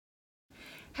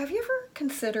Have you ever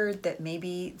considered that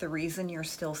maybe the reason you're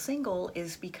still single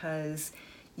is because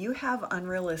you have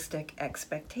unrealistic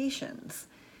expectations?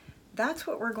 That's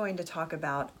what we're going to talk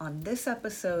about on this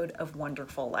episode of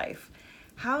Wonderful Life.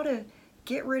 How to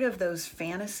get rid of those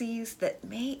fantasies that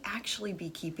may actually be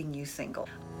keeping you single.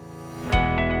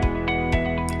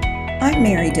 I'm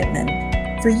Mary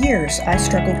Dittman. For years, I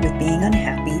struggled with being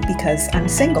unhappy because I'm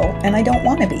single and I don't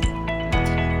want to be.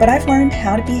 But I've learned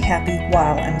how to be happy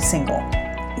while I'm single.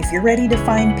 If you're ready to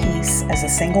find peace as a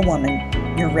single woman,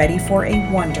 you're ready for a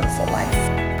wonderful life.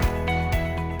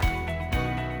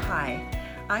 Hi,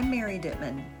 I'm Mary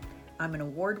Dittman. I'm an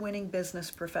award-winning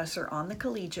business professor on the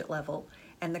collegiate level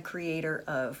and the creator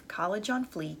of College on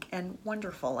Fleek and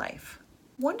Wonderful Life.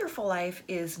 Wonderful Life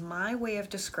is my way of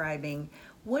describing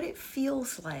what it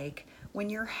feels like when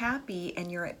you're happy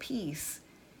and you're at peace,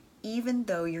 even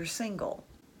though you're single.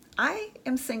 I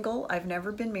am single. I've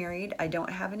never been married. I don't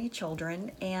have any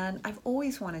children, and I've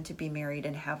always wanted to be married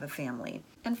and have a family.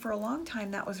 And for a long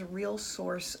time, that was a real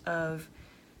source of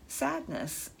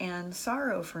sadness and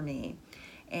sorrow for me.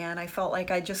 And I felt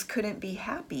like I just couldn't be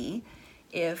happy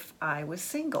if I was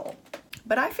single.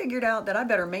 But I figured out that I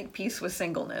better make peace with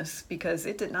singleness because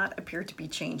it did not appear to be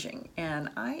changing. And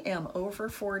I am over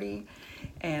 40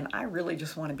 and I really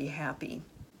just want to be happy.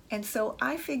 And so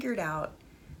I figured out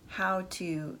how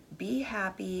to be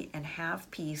happy and have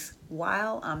peace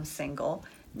while I'm single,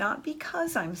 not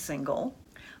because I'm single.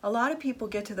 A lot of people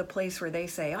get to the place where they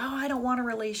say, oh, I don't want a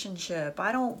relationship.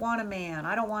 I don't want a man.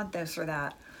 I don't want this or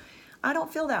that. I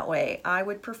don't feel that way. I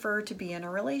would prefer to be in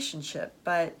a relationship,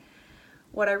 but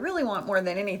what I really want more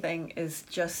than anything is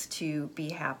just to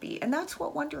be happy. And that's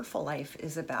what Wonderful Life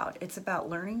is about. It's about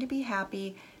learning to be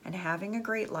happy and having a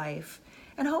great life.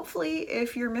 And hopefully,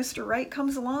 if your Mr. Right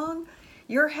comes along,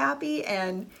 you're happy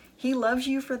and he loves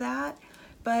you for that.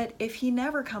 But if he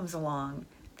never comes along,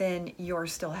 then you're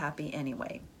still happy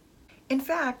anyway. In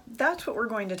fact, that's what we're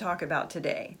going to talk about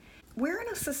today. We're in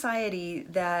a society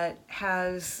that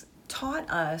has taught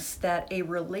us that a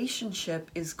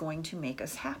relationship is going to make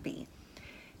us happy.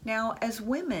 Now, as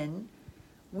women,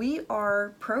 we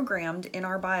are programmed in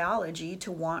our biology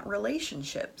to want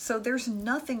relationships. So there's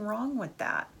nothing wrong with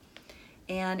that.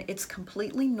 And it's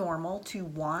completely normal to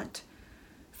want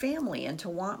family and to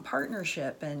want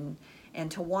partnership and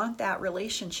to want that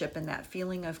relationship and that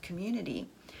feeling of community.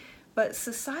 But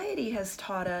society has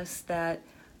taught us that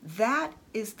that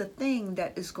is the thing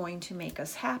that is going to make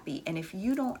us happy. And if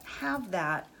you don't have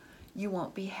that, you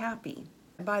won't be happy.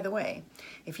 And by the way,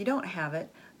 if you don't have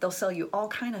it, they'll sell you all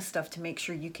kind of stuff to make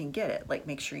sure you can get it. Like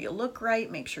make sure you look right,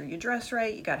 make sure you dress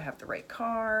right, you got to have the right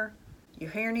car,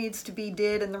 your hair needs to be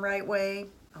did in the right way,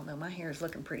 although my hair is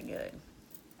looking pretty good.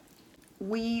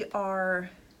 We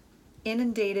are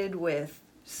inundated with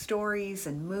stories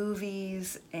and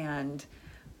movies and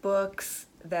books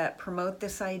that promote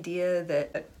this idea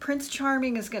that Prince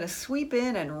Charming is going to sweep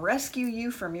in and rescue you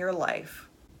from your life.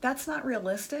 That's not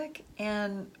realistic,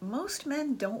 and most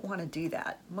men don't want to do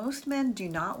that. Most men do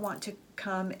not want to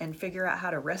come and figure out how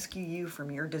to rescue you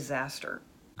from your disaster.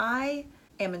 I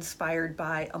am inspired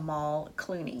by Amal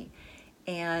Clooney,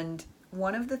 and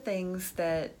one of the things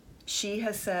that she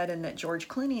has said and that George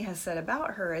Clooney has said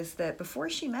about her is that before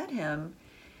she met him,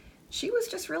 she was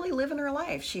just really living her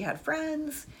life. She had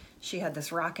friends, she had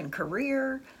this rockin'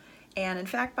 career, and in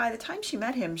fact, by the time she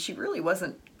met him, she really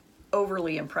wasn't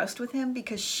overly impressed with him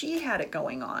because she had it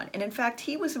going on. And in fact,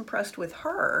 he was impressed with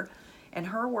her and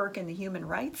her work in the human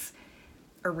rights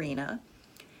arena,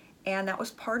 and that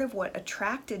was part of what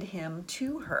attracted him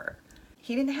to her.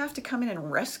 He didn't have to come in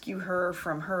and rescue her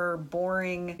from her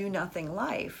boring, do-nothing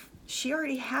life. She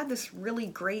already had this really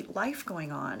great life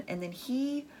going on, and then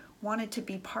he wanted to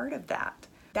be part of that.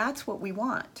 That's what we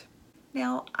want.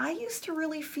 Now, I used to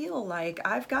really feel like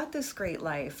I've got this great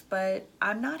life, but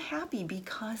I'm not happy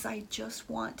because I just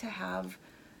want to have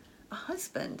a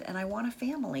husband and I want a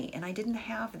family, and I didn't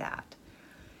have that.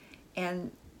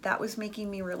 And that was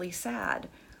making me really sad.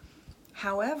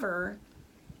 However,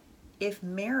 if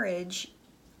marriage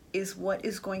is what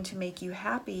is going to make you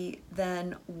happy,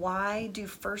 then why do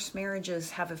first marriages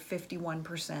have a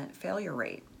 51% failure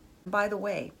rate? By the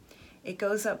way, it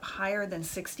goes up higher than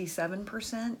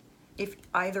 67% if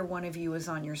either one of you is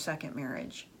on your second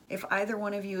marriage. If either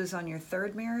one of you is on your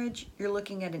third marriage, you're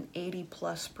looking at an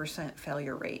 80+%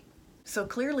 failure rate. So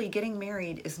clearly getting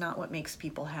married is not what makes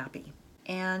people happy.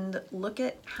 And look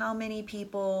at how many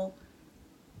people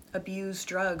abuse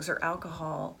drugs or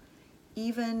alcohol.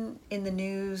 Even in the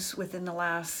news within the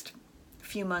last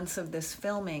few months of this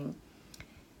filming,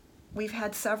 we've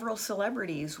had several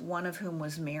celebrities, one of whom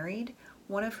was married,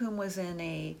 one of whom was in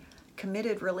a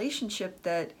committed relationship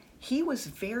that he was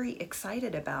very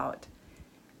excited about.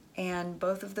 And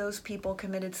both of those people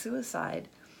committed suicide.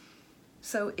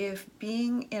 So if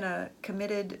being in a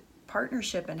committed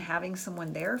partnership and having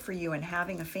someone there for you and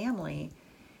having a family,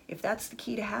 if that's the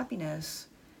key to happiness,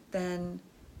 then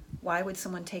why would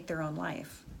someone take their own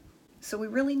life? So we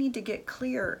really need to get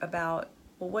clear about,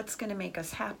 well, what's going to make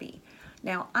us happy?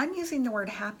 Now, I'm using the word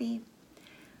happy,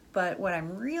 but what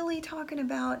I'm really talking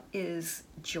about is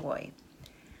joy.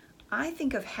 I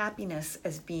think of happiness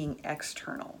as being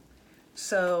external.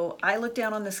 So I look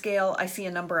down on the scale, I see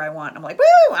a number I want. I'm like,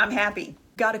 woo, I'm happy.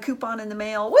 Got a coupon in the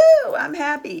mail, woo, I'm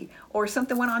happy. Or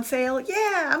something went on sale,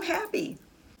 yeah, I'm happy.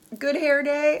 Good hair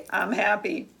day, I'm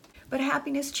happy. But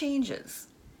happiness changes.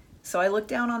 So I look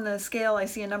down on the scale, I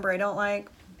see a number I don't like,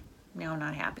 now I'm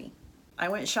not happy. I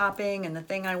went shopping and the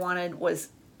thing I wanted was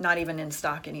not even in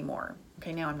stock anymore.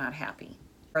 Okay, now I'm not happy.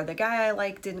 Or the guy I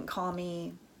like didn't call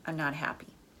me, I'm not happy.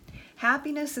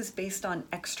 Happiness is based on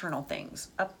external things,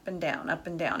 up and down, up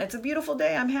and down. It's a beautiful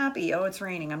day, I'm happy. Oh, it's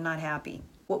raining, I'm not happy.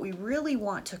 What we really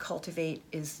want to cultivate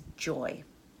is joy.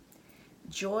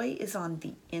 Joy is on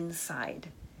the inside,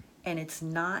 and it's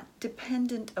not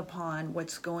dependent upon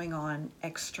what's going on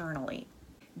externally.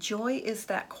 Joy is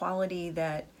that quality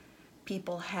that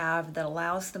people have that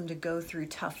allows them to go through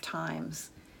tough times.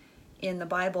 In the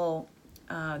Bible,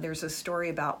 there's a story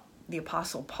about the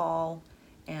Apostle Paul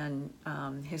and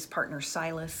his partner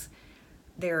Silas.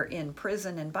 They're in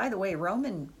prison, and by the way,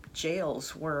 Roman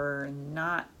jails were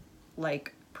not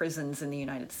like prisons in the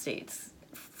United States.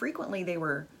 Frequently they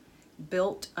were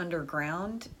built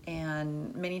underground,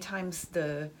 and many times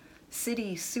the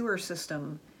city sewer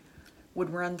system would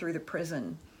run through the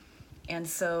prison. And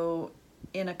so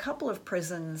in a couple of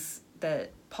prisons that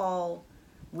Paul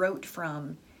wrote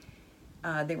from,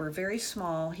 they were very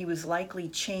small. He was likely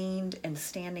chained and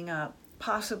standing up,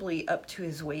 possibly up to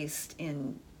his waist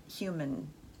in human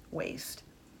waste.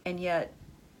 And yet,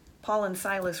 Paul and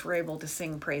Silas were able to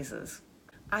sing praises.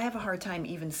 I have a hard time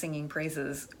even singing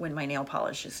praises when my nail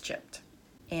polish is chipped.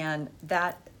 And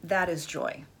that is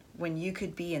joy. When you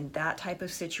could be in that type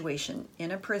of situation,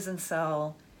 in a prison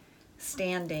cell,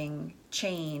 standing,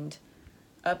 chained,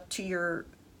 up to your,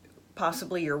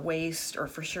 possibly your waist, or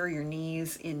for sure your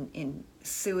knees in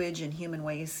sewage and human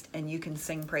waste, and you can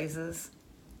sing praises,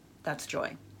 that's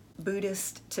joy.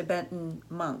 Buddhist Tibetan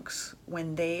monks,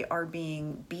 when they are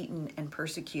being beaten and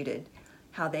persecuted,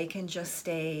 how they can just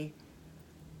stay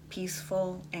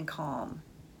peaceful and calm.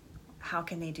 How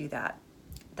can they do that?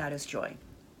 That is joy.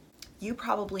 You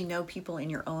probably know people in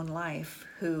your own life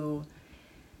who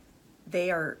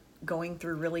they are going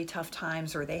through really tough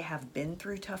times, or they have been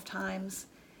through tough times,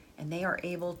 and they are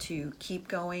able to keep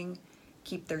going,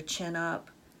 keep their chin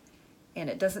up. And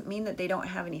it doesn't mean that they don't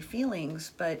have any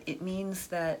feelings, but it means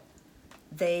that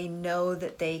they know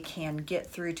that they can get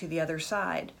through to the other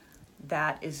side.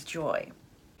 That is joy.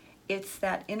 It's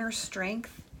that inner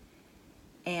strength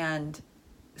and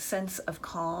sense of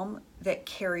calm that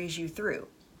carries you through.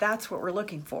 That's what we're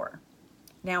looking for.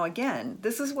 Now again,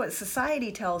 this is what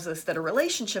society tells us, that a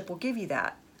relationship will give you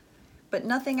that, but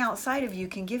nothing outside of you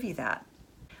can give you that.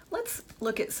 Let's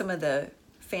look at some of the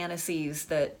fantasies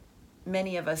that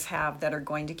many of us have that are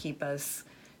going to keep us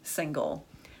single.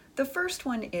 The first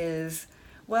one is,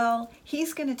 well,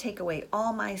 he's going to take away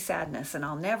all my sadness and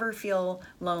I'll never feel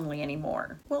lonely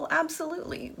anymore. Well,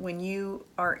 absolutely. When you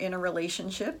are in a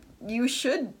relationship, you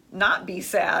should not be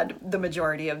sad the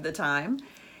majority of the time.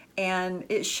 And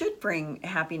it should bring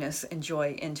happiness and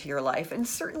joy into your life. And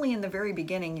certainly in the very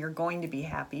beginning, you're going to be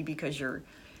happy because your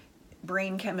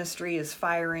brain chemistry is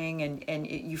firing and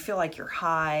you feel like you're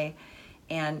high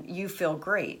and you feel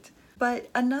great. But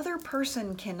another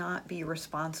person cannot be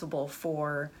responsible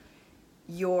for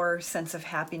your sense of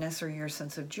happiness or your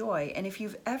sense of joy. And if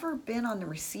you've ever been on the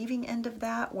receiving end of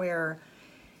that, where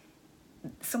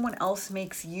someone else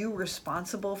makes you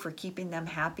responsible for keeping them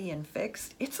happy and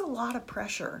fixed, it's a lot of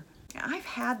pressure. I've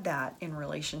had that in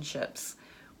relationships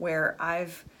where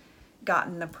I've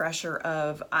gotten the pressure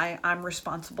of I'm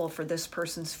responsible for this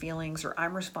person's feelings, or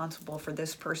I'm responsible for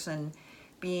this person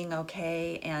being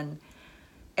okay, and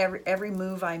every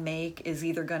move I make is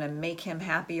either going to make him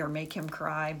happy or make him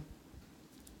cry.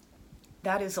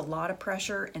 That is a lot of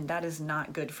pressure, and that is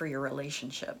not good for your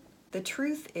relationship. The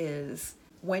truth is,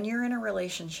 when you're in a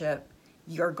relationship,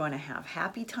 you're going to have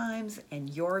happy times and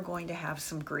you're going to have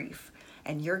some grief.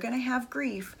 And you're going to have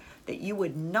grief that you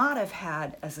would not have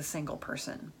had as a single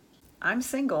person. I'm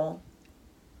single,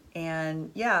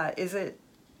 and yeah, is it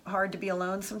hard to be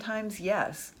alone sometimes?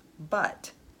 Yes,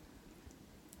 but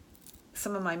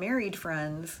some of my married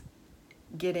friends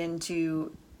get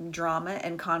into drama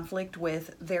and conflict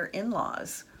with their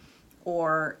in-laws,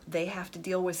 or they have to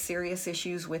deal with serious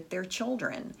issues with their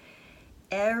children.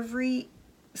 Every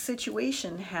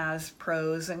situation has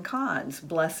pros and cons,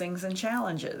 blessings and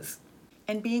challenges.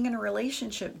 And being in a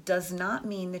relationship does not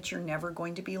mean that you're never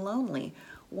going to be lonely.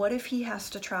 What if he has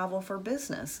to travel for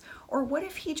business? Or what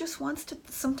if he just wants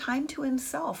some time to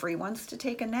himself, or he wants to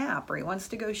take a nap, or he wants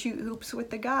to go shoot hoops with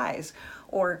the guys,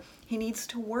 or he needs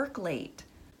to work late?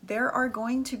 There are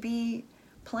going to be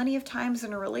plenty of times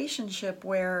in a relationship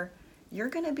where you're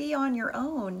going to be on your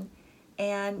own,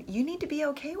 and you need to be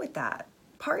okay with that.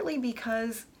 Partly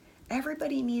because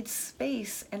everybody needs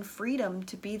space and freedom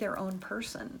to be their own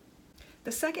person.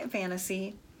 The second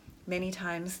fantasy, many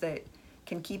times, that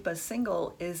can keep us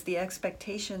single is the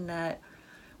expectation that,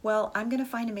 well, I'm going to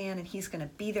find a man and he's going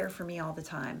to be there for me all the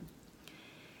time.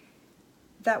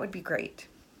 That would be great.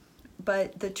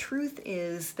 But the truth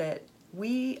is that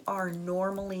we are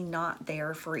normally not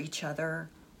there for each other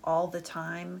all the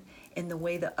time in the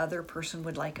way the other person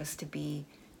would like us to be,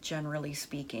 generally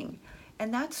speaking.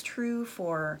 And that's true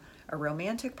for a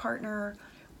romantic partner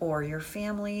or your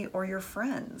family or your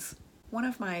friends. One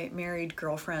of my married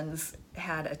girlfriends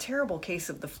had a terrible case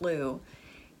of the flu,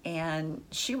 and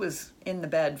she was in the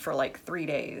bed for like 3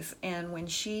 days. And when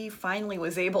she finally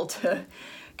was able to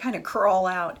kind of crawl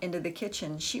out into the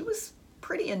kitchen, she was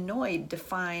pretty annoyed to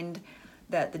find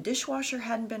that the dishwasher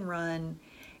hadn't been run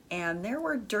and there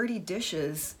were dirty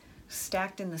dishes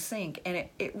stacked in the sink. And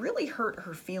it really hurt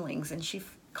her feelings. And she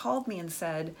called me and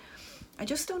said, I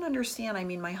just don't understand. I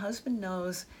mean, my husband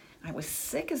knows I was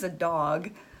sick as a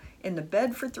dog, in the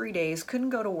bed for 3 days,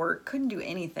 couldn't go to work, couldn't do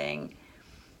anything.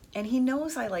 And he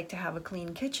knows I like to have a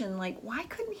clean kitchen. Like, why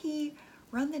couldn't he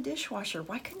run the dishwasher?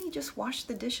 Why couldn't he just wash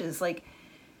the dishes? Like,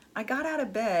 I got out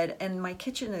of bed and my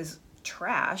kitchen is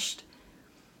trashed.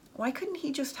 Why couldn't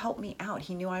he just help me out?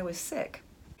 He knew I was sick.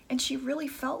 And she really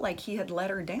felt like he had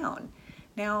let her down.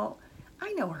 Now,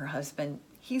 I know her husband.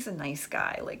 He's a nice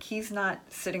guy. Like, he's not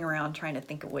sitting around trying to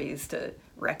think of ways to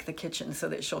wreck the kitchen so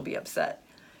that she'll be upset.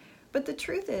 But the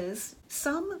truth is,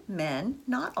 some men,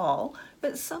 not all,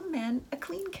 but some men, a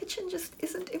clean kitchen just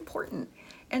isn't important.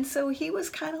 And so he was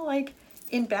kind of like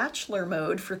in bachelor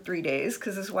mode for 3 days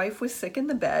because his wife was sick in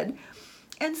the bed.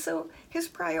 And so his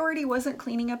priority wasn't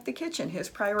cleaning up the kitchen. His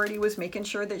priority was making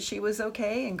sure that she was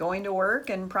okay and going to work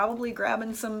and probably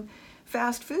grabbing some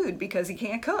fast food because he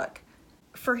can't cook.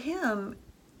 For him,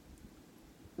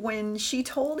 when she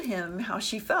told him how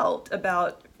she felt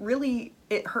about really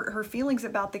it hurt her feelings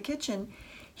about the kitchen,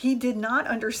 he did not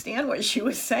understand what she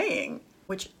was saying,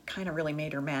 which kind of really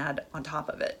made her mad on top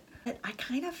of it. But I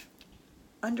kind of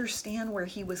understand where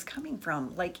he was coming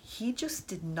from. Like, he just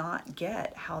did not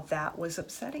get how that was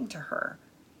upsetting to her.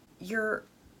 Your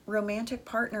romantic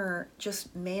partner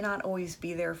just may not always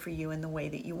be there for you in the way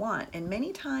that you want. And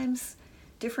many times,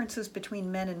 differences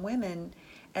between men and women,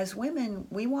 as women,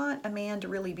 we want a man to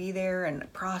really be there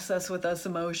and process with us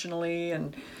emotionally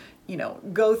and,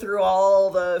 go through all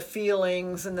the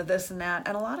feelings and the this and that.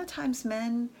 And a lot of times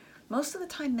most of the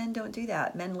time men don't do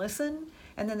that. Men listen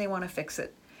and then they want to fix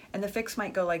it. And the fix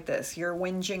might go like this. You're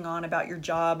whinging on about your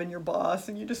job and your boss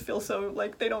and you just feel so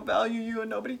like they don't value you and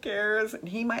nobody cares. And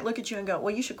he might look at you and go,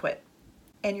 well, you should quit.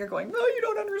 And you're going, no, you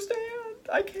don't understand.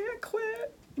 I can't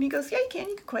quit. And he goes, yeah, you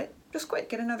can quit. Just quit,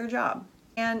 get another job.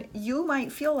 And you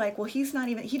might feel like, well, he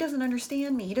doesn't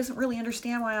understand me. He doesn't really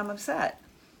understand why I'm upset.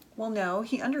 Well, no,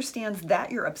 he understands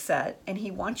that you're upset and he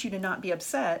wants you to not be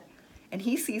upset. And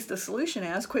he sees the solution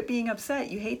as quit being upset.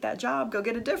 You hate that job, go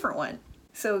get a different one.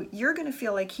 So you're going to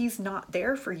feel like he's not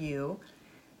there for you,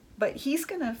 but he's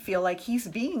going to feel like he's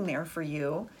being there for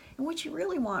you. And what you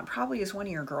really want probably is one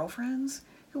of your girlfriends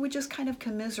who would just kind of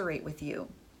commiserate with you.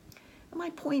 And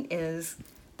my point is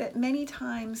that many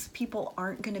times people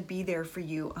aren't going to be there for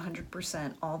you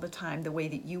 100% all the time the way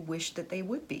that you wish that they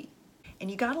would be. And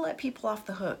you got to let people off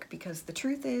the hook, because the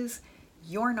truth is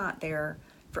you're not there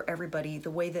for everybody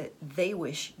the way that they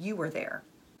wish you were there.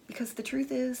 Because the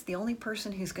truth is the only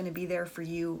person who's going to be there for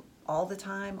you all the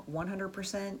time,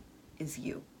 100%, is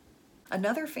you.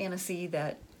 Another fantasy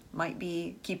that might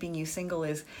be keeping you single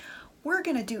is, we're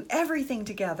going to do everything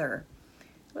together.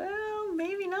 Well,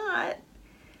 maybe not.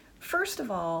 First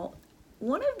of all,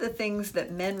 one of the things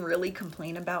that men really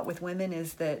complain about with women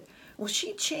is that, well,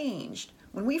 she changed.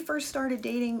 When we first started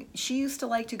dating, she used to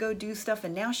like to go do stuff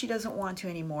and now she doesn't want to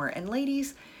anymore. And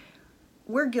ladies,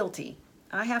 we're guilty.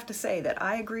 I have to say that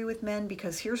I agree with men,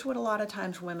 because here's what a lot of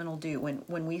times women will do.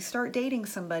 When we start dating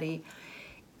somebody,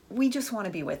 we just want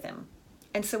to be with him.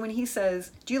 And so when he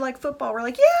says, do you like football? We're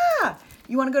like, yeah.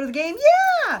 You want to go to the game?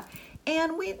 Yeah.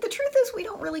 And the truth is we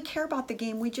don't really care about the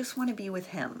game, we just want to be with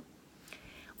him.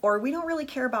 Or we don't really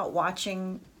care about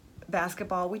watching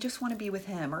basketball, we just want to be with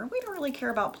him. Or we don't really care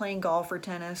about playing golf or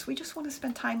tennis, we just want to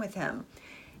spend time with him.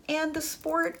 And the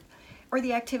sport or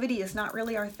the activity is not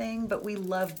really our thing, but we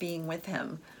love being with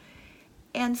him.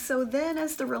 And so then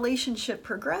as the relationship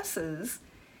progresses,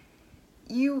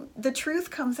 the truth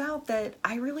comes out that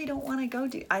I really don't want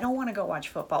to I don't want to go watch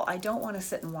football. I don't want to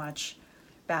sit and watch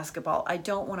basketball. I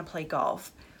don't want to play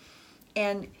golf.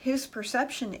 And his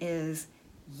perception is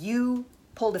you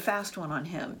pulled a fast one on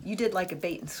him. You did like a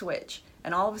bait and switch.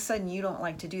 And all of a sudden you don't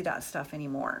like to do that stuff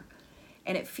anymore.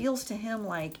 And it feels to him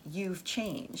like you've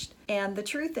changed. And the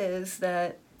truth is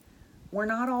that we're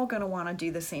not all going to want to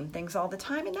do the same things all the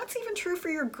time. And that's even true for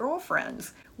your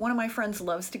girlfriends. One of my friends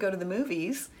loves to go to the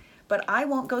movies, but I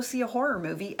won't go see a horror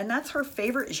movie, and that's her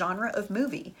favorite genre of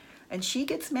movie. And she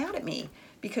gets mad at me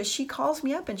because she calls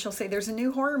me up and she'll say, there's a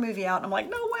new horror movie out. And I'm like,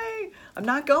 no way, I'm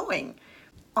not going.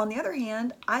 On the other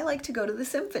hand, I like to go to the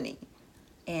symphony.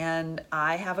 And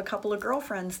I have a couple of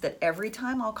girlfriends that every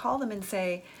time I'll call them and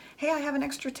say, hey, I have an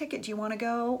extra ticket, do you want to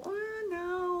go?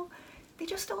 No, they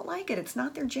just don't like it. It's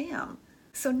not their jam.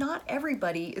 So not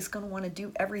everybody is going to want to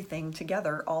do everything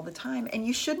together all the time, and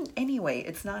you shouldn't anyway.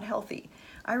 It's not healthy.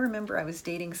 I remember I was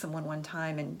dating someone one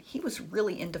time, and he was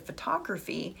really into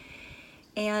photography,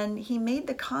 and he made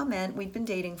the comment, we'd been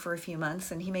dating for a few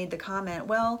months, and he made the comment,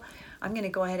 well, I'm going to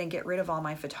go ahead and get rid of all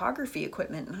my photography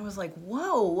equipment. And I was like,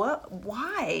 whoa, what?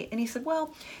 Why? And he said,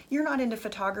 well, you're not into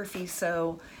photography,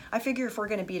 so I figure if we're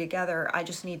going to be together, I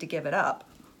just need to give it up.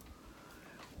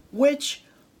 Which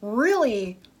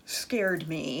really scared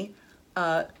me.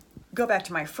 Go back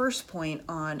to my first point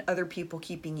on other people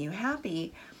keeping you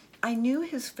happy. I knew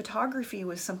his photography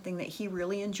was something that he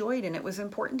really enjoyed and it was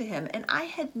important to him. And I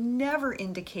had never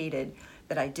indicated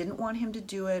that I didn't want him to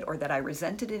do it or that I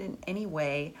resented it in any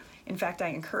way. In fact, I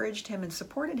encouraged him and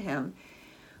supported him.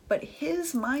 But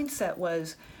his mindset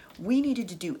was, we needed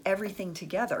to do everything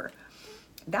together.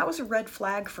 That was a red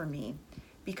flag for me,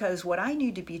 because what I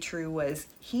knew to be true was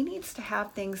he needs to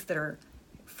have things that are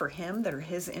for him, that are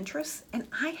his interests, and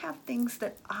I have things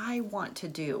that I want to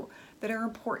do, that are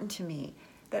important to me,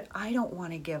 that I don't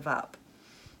want to give up.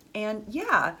 And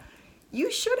yeah, you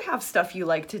should have stuff you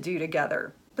like to do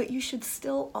together, but you should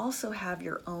still also have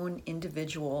your own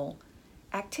individual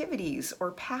activities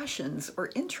or passions or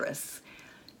interests.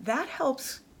 That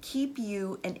helps keep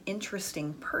you an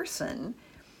interesting person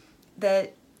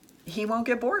that he won't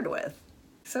get bored with.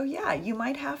 So yeah, you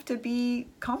might have to be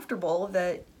comfortable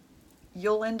that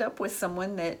you'll end up with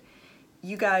someone that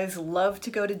you guys love to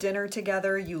go to dinner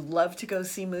together, you love to go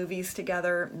see movies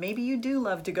together, maybe you do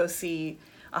love to go see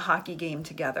a hockey game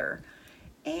together.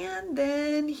 And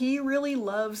then he really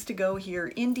loves to go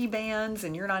hear indie bands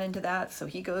and you're not into that, so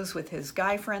he goes with his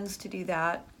guy friends to do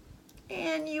that.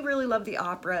 And you really love the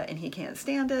opera and he can't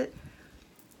stand it,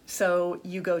 so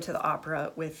you go to the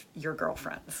opera with your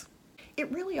girlfriends.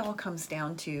 It really all comes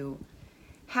down to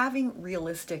having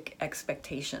realistic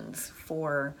expectations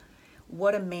for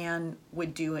what a man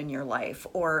would do in your life,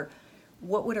 or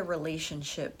what would a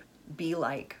relationship be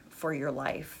like for your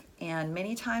life. And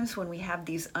many times when we have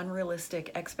these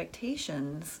unrealistic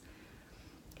expectations,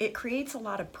 it creates a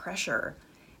lot of pressure,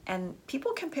 and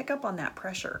people can pick up on that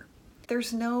pressure.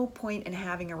 There's no point in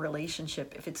having a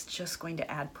relationship if it's just going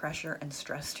to add pressure and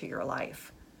stress to your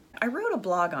life. I wrote a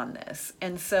blog on this,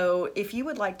 and so if you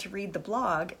would like to read the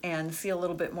blog and see a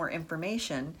little bit more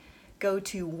information, go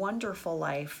to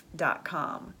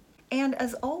wonderfullife.com. And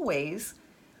as always,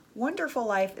 Wonderful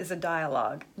Life is a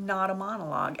dialogue, not a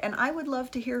monologue, and I would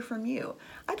love to hear from you.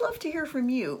 I'd love to hear from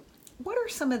you. What are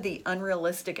some of the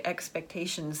unrealistic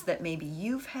expectations that maybe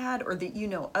you've had or that you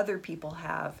know other people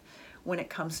have when it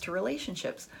comes to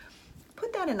relationships?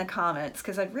 Put that in the comments,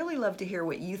 because I'd really love to hear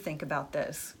what you think about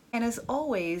this. And as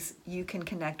always, you can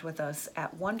connect with us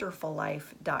at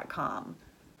wonderfullife.com.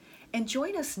 And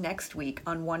join us next week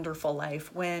on Wonderful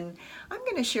Life when I'm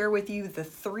going to share with you the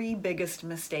 3 biggest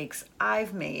mistakes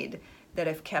I've made that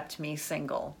have kept me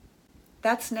single.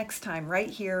 That's next time right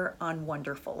here on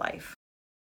Wonderful Life.